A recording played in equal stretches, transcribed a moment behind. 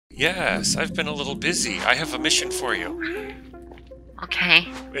Yes, I've been a little busy. I have a mission for you. Okay.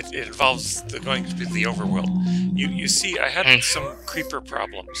 It involves going to the overworld. You see, I had Okay. some creeper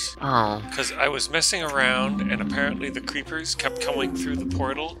problems. Oh. Because I was messing around, and apparently the creepers kept coming through the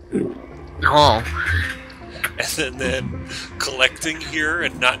portal. Oh. And then collecting here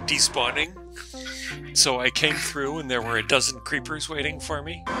and not despawning. So I came through, and there were a dozen creepers waiting for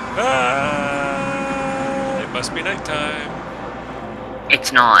me. Ah! It must be nighttime.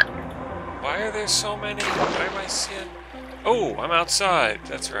 It's not. Why are there so many? Why am I seeing... Oh, I'm outside.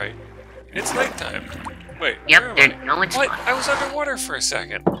 That's right. It's nighttime. Wait, Yep, where am I? no, it's What? not. I was underwater for a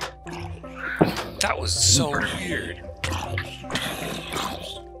second. That was so weird.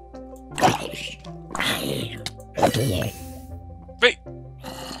 Wait!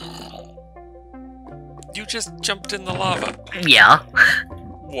 You just jumped in the lava. Yeah.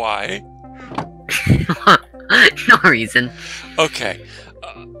 Why? No reason. Okay.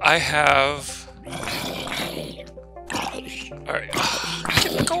 I have... Alright.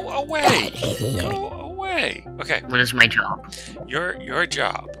 Go away! Go away! Okay. What is my job? Your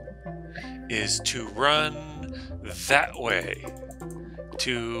job is to run that way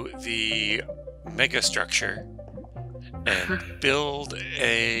to the mega structure and build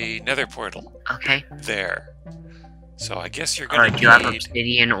a nether portal. Okay. There. So I guess you're gonna Alright, do you have need...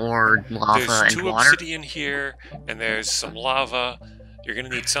 obsidian or lava There's and two water? obsidian here, and there's some lava. You're gonna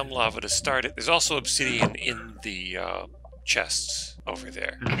need some lava to start it. There's also obsidian in the chests over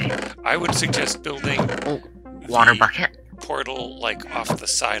there. Okay. I would suggest building Water the bucket? portal like off the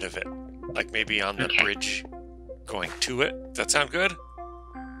side of it, like maybe on the Okay. bridge going to it. Does that sound good?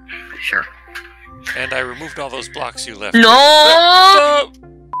 Sure. And I removed all those blocks you left. No! Ah!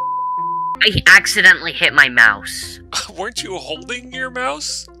 I accidentally hit my mouse. Weren't you holding your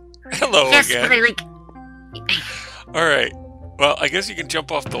mouse? Hello Yes, again. but I like... All right. Well, I guess you can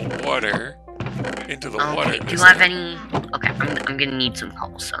jump off the water into the water. Okay, do you this have time. any... Okay, I'm gonna need some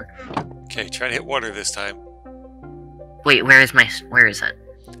cobblestone. Okay, try to hit water this time. Wait, where is it?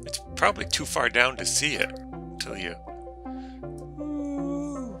 It's probably too far down to see it until you...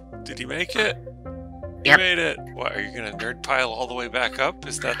 Did he make it? He Yep. made it. What, are you gonna nerd pile all the way back up?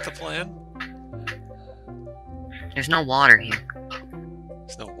 Is that the plan? There's no water here.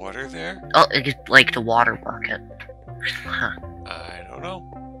 There's no water there? Oh, it's like the water bucket. Huh. I don't know.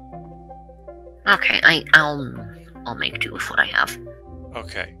 Okay, I'll make do with what I have.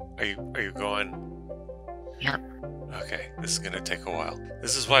 Okay. Are you going? Yep. Okay, this is gonna take a while.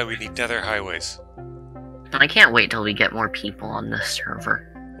 This is why we need nether highways. I can't wait till we get more people on this server.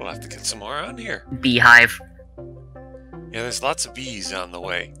 We'll have to get some more on here. Beehive. Yeah, there's lots of bees on the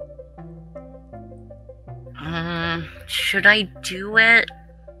way. Should I do it?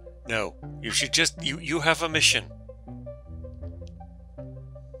 No, you should just... You have a mission.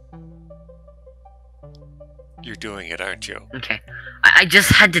 You're doing it, aren't you? Okay. I just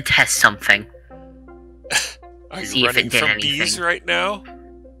had to test something. Are See you if it running did from bees anything. right now?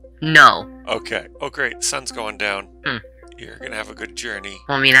 No. Okay. Oh, great. The sun's going down. Hmm. You're gonna have a good journey.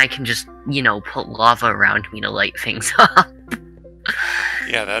 Well, I mean, I can just, put lava around me to light things up.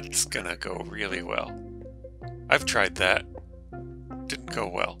 Yeah, that's gonna go really well. I've tried that. Didn't go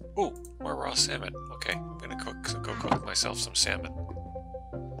well. Ooh, more raw salmon. Okay, I'm gonna go cook myself some salmon.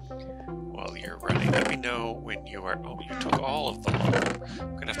 While you're running, let me know when you are... Oh, you took all of the lava.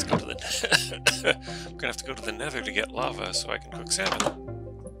 I'm gonna have to go to the... I'm gonna have to go to the nether to get lava so I can cook salmon.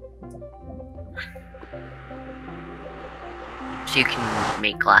 So you can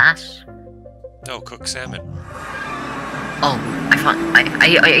make glass? No, cook salmon. Oh,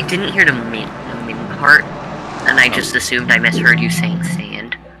 I didn't hear the main part, and I just assumed I misheard you saying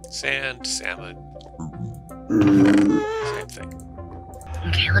sand. Sand, salmon. Same thing.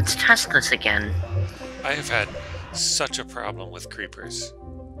 Okay, let's test this again. I have had such a problem with creepers.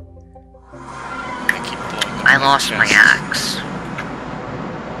 They keep blowing up I lost my chests. axe.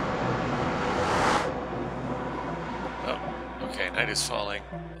 Oh, okay, night is falling.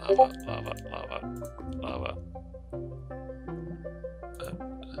 Lava, lava, lava, lava.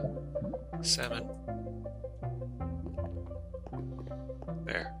 Salmon.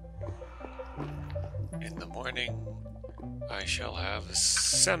 There. In the morning, I shall have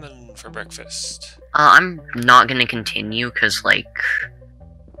salmon for breakfast. I'm not gonna continue, cause,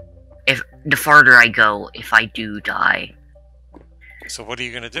 if the farther I go, if I do die, So what are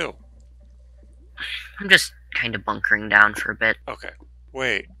you gonna do? I'm just kind of bunkering down for a bit. Okay.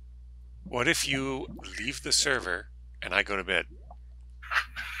 Wait. What if you leave the server and I go to bed?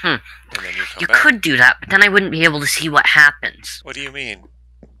 Hmm. And then you come You back? could do that, but then I wouldn't be able to see what happens. What do you mean?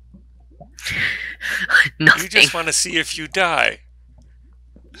 Nothing. You just want to see if you die.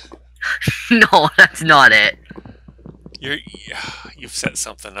 No, that's not it. You've set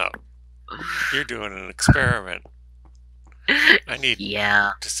something up. You're doing an experiment. I need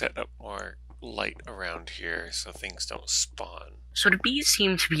Yeah. to set up more light around here so things don't spawn. So the bees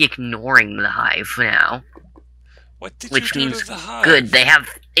seem to be ignoring the hive now. What did Which you do means, to the hive? good, they have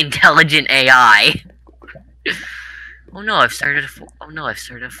intelligent AI. Oh no, I've started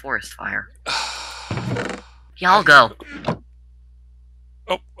a forest fire. Yeah, I'll go.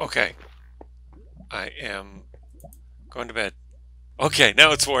 Oh, okay. I am going to bed. Okay,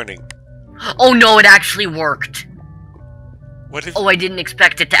 now it's warning. Oh no, it actually worked. What if? Oh, I didn't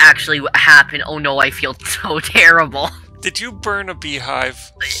expect it to actually happen. Oh no, I feel so terrible. Did you burn a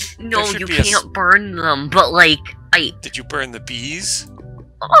beehive? No, you can't burn them, but like, Did you burn the bees?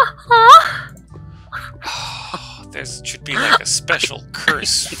 There should be like a special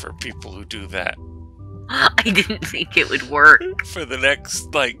curse for people who do that. I didn't think it would work. For the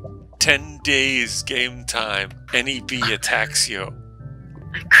next, like, 10 days game time, any bee attacks you.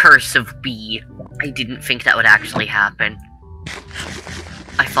 Curse of bee. I didn't think that would actually happen.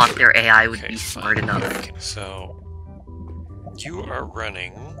 I thought their AI would be smart enough. Okay, so, you are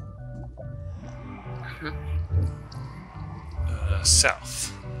running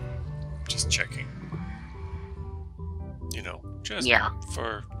south. Just checking. You know, just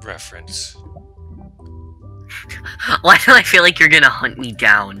for reference. Why do I feel like you're gonna hunt me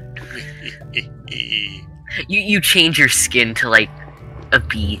down? You change your skin to like a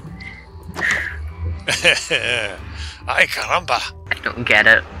bee. Ay caramba! I don't get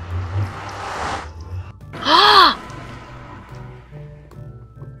it.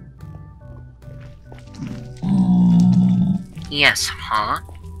 Yes, huh?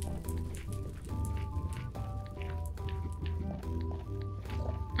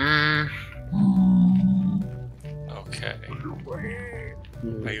 Okay.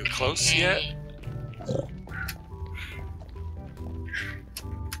 Are you close yet?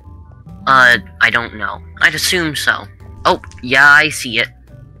 I don't know. I'd assume so. Oh, yeah, I see it.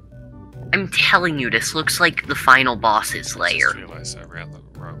 I'm telling you, this looks like the final boss's lair. I just realized I ran the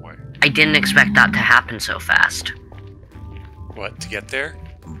wrong way. I didn't expect that to happen so fast. What, to get there?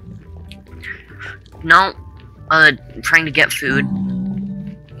 No, trying to get food.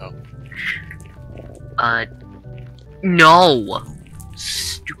 Oh. No!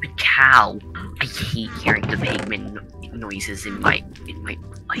 Stupid cow. I hate hearing the pigman noises in my life.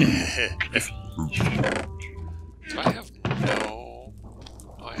 I just hate it. Do I have no...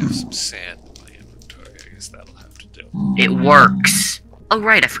 Oh, I have some sand in my inventory. I guess that'll have to do. It works. Oh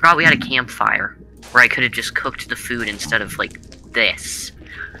right, I forgot we had a campfire. Where I could have just cooked the food instead of, like, this.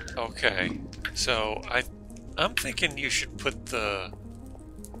 Okay. So, I'm thinking you should put the...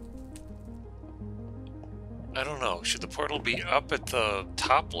 I don't know, should the portal be up at the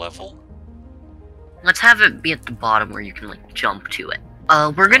top level? Let's have it be at the bottom where you can, like, jump to it.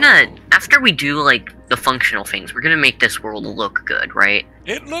 We're gonna, after we do, like, the functional things, we're gonna make this world look good, right?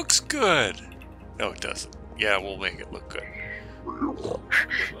 It looks good! No, it doesn't. Yeah, we'll make it look good.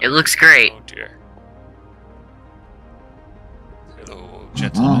 It looks great. Oh dear. Hello,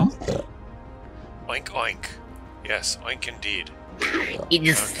 gentlemen. Oink oink. Yes, oink indeed. It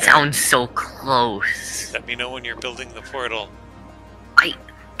just sounds so close. Let me know when you're building the portal. I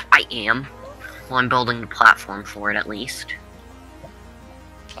am. Well, I'm building the platform for it, at least.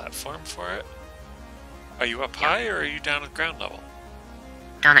 Platform for it? Are you up high or are you down at ground level?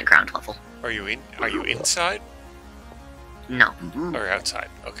 Down at ground level. Are you inside? No. Or outside?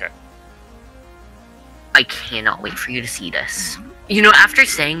 Okay. I cannot wait for you to see this. You know, after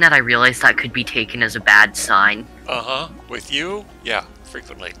saying that, I realized that could be taken as a bad sign. Uh-huh. With you? Yeah,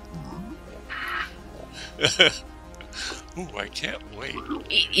 frequently. Ooh, I can't wait.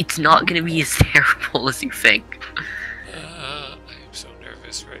 It's not gonna be as terrible as you think. I am so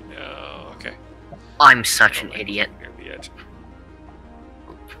nervous right now. Okay. I'm such an idiot. Near the edge.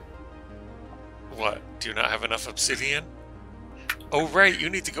 What? Do you not have enough obsidian? Oh, right, you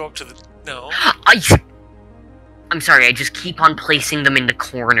need to go up to the... No. I'm sorry, I just keep on placing them into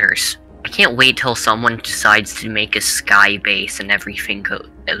corners. I can't wait till someone decides to make a sky base and everything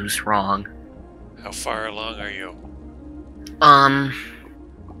goes wrong. How far along are you?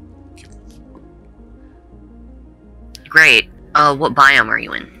 Great. What biome are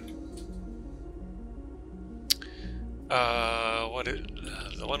you in? What is...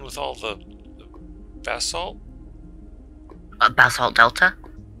 the one with all the basalt? Basalt Delta?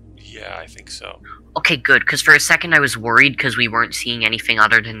 Yeah, I think so. Okay, good, because for a second I was worried because we weren't seeing anything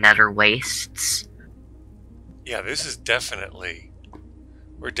other than nether wastes. Yeah, this is definitely...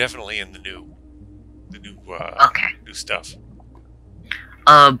 We're definitely in the new okay. New stuff.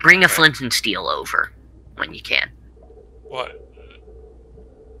 Bring a flint and steel over when you can. What?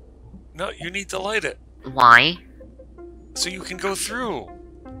 No, you need to light it. Why? So you can go through.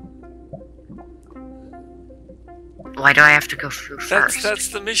 Why do I have to go through first? That's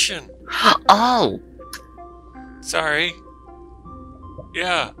the mission. Oh! Sorry.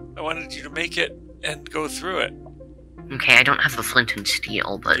 Yeah, I wanted you to make it and go through it. Okay, I don't have a flint and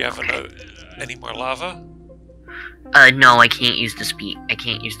steel, but Do you have okay. any more lava? No, I can't use the speed. I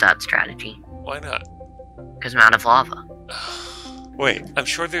can't use that strategy. Why not? Because I'm out of lava. Wait, I'm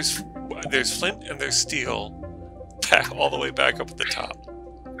sure there's flint and there's steel back all the way back up at the top.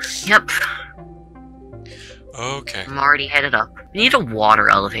 Yep. Okay. I'm already headed up. We need a water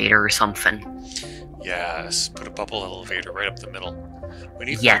elevator or something. Yes, put a bubble elevator right up the middle. We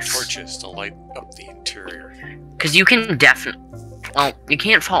need more torches to light up the interior. Because you can definitely... Well, you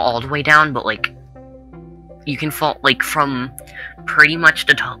can't fall all the way down, but, like... You can fall, like, from pretty much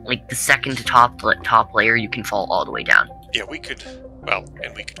the top... Like, the second to top layer, you can fall all the way down. Yeah, we could... Well,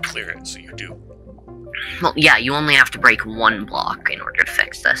 and we could clear it, so you do. Well, yeah, you only have to break one block in order to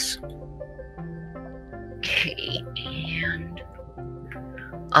fix this. Okay, and...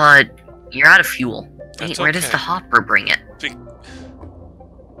 You're out of fuel. That's Wait, where does okay. the hopper bring it? Be-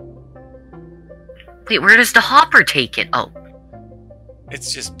 Wait, where does the hopper take it? Oh.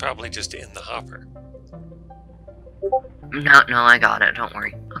 It's just probably just in the hopper. No, I got it, don't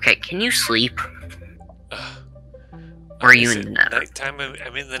worry. Okay, can you sleep? Or are you in the nether? Nighttime,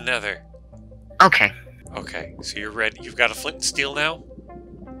 I'm in the nether. Okay. Okay, so you're ready. You've got a flint and steel now?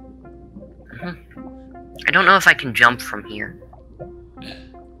 I don't know if I can jump from here.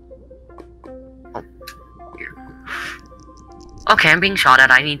 Oh. Here. Okay, I'm being shot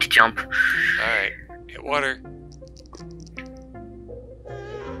at. I need to jump. Alright, hit water.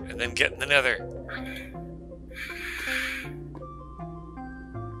 And then get in the nether.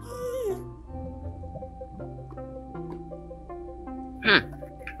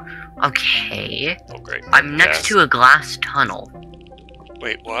 Okay. Oh, great. I'm next to a glass tunnel.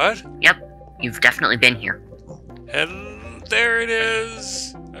 Wait, what? Yep, you've definitely been here. And there it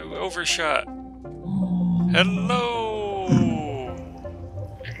is! I overshot. Hello!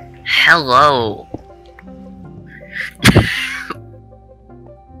 Hello.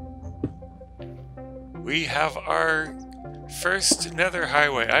 We have our first nether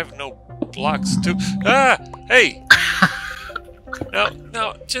highway. I have no blocks to... Ah! Hey!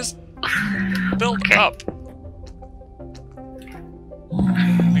 No, just build up.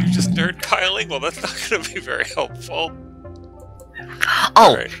 You're just nerd piling? Well, that's not going to be very helpful.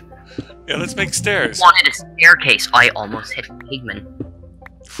 Oh! Right. Yeah, let's make stairs. Wanted a staircase. I almost hit pigmen.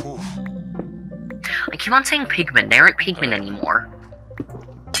 Whew. I keep on saying pigmen. They aren't pigmen anymore.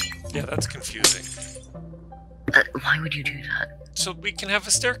 Yeah, that's confusing. Why would you do that? So we can have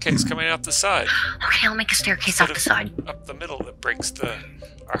a staircase coming out the side. Okay, I'll make a staircase Instead up the side. Up the middle that breaks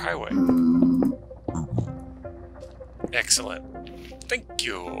our highway. Excellent. Thank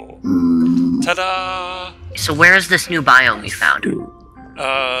you. Ta-da! So where is this new biome we found?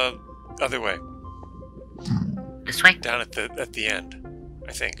 Other way. This way? Down at the end,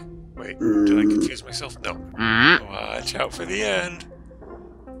 I think. Wait, did I confuse myself? No. Watch out for the end.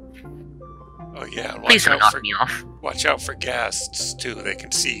 Oh yeah, and Please don't knock me off. Watch out for ghasts too. They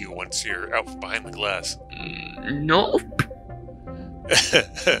can see you once you're out behind the glass. Nope.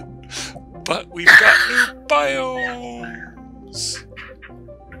 But we've got new biomes.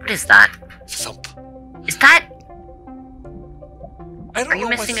 What is that? Thump. Is that? I don't know. Are you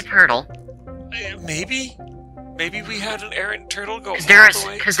missing a turtle? Maybe. Maybe we had an errant turtle go all the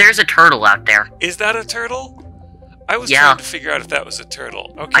way. Because there's a turtle out there. Is that a turtle? I was trying to figure out if that was a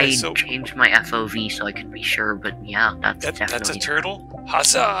turtle. Okay, I changed my FOV so I could be sure, but yeah, that's definitely... That's a turtle?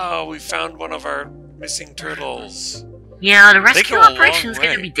 Huzzah! We found one of our missing turtles. Yeah, the rescue operation's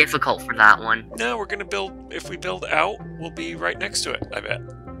going to be difficult for that one. No, we're going to build... If we build out, we'll be right next to it, I bet.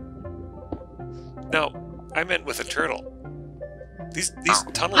 No, I meant with a turtle. These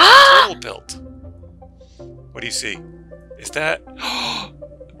tunnels are turtle built. What do you see? Is that...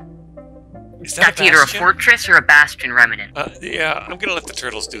 Is that That's either a fortress or a bastion remnant. Yeah, I'm gonna let the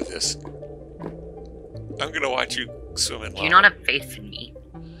turtles do this. I'm gonna watch you swim in lava. Do you not have faith in me?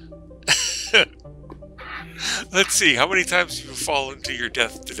 Let's see, how many times have you fallen to your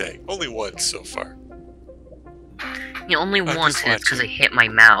death today? Only once so far. Yeah, only once, and it's because I hit my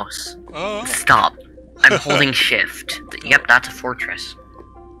mouse. Oh. Stop. I'm holding shift. Yep, that's a fortress.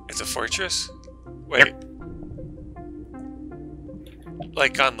 It's a fortress? Wait. Yep.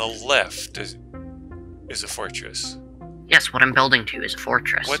 Like on the left is a fortress. Yes, what I'm building to is a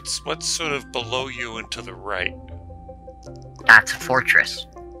fortress. What's sort of below you and to the right? That's a fortress.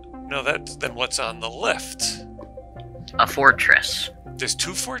 No, then what's on the left? A fortress. There's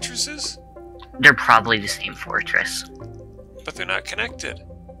 2 fortresses? They're probably the same fortress. But they're not connected.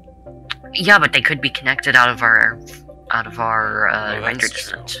 Yeah, but they could be connected out of our render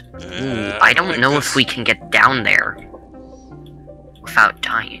distance. I don't know if we can get down there without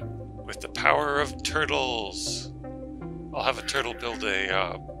dying. With the power of turtles. I'll have a turtle build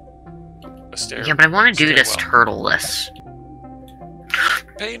a stair. Yeah, but I want to do this turtleless.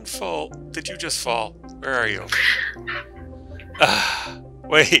 Painful. Did you just fall? Where are you?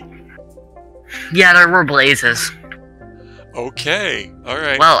 Wait. Yeah, there were blazes. Okay. All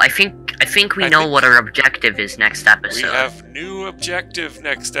right. Well, I think we know what our objective is next episode. We have new objective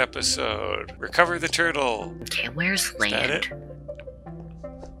next episode. Recover the turtle. Okay, where's land? Is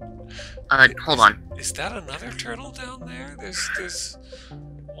that it? Hold on. Is that another turtle down there? There's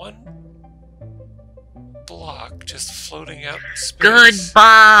one block just floating out in space.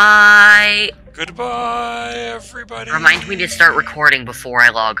 Goodbye! Goodbye, everybody! Remind me to start recording before I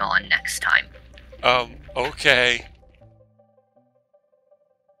log on next time. Okay.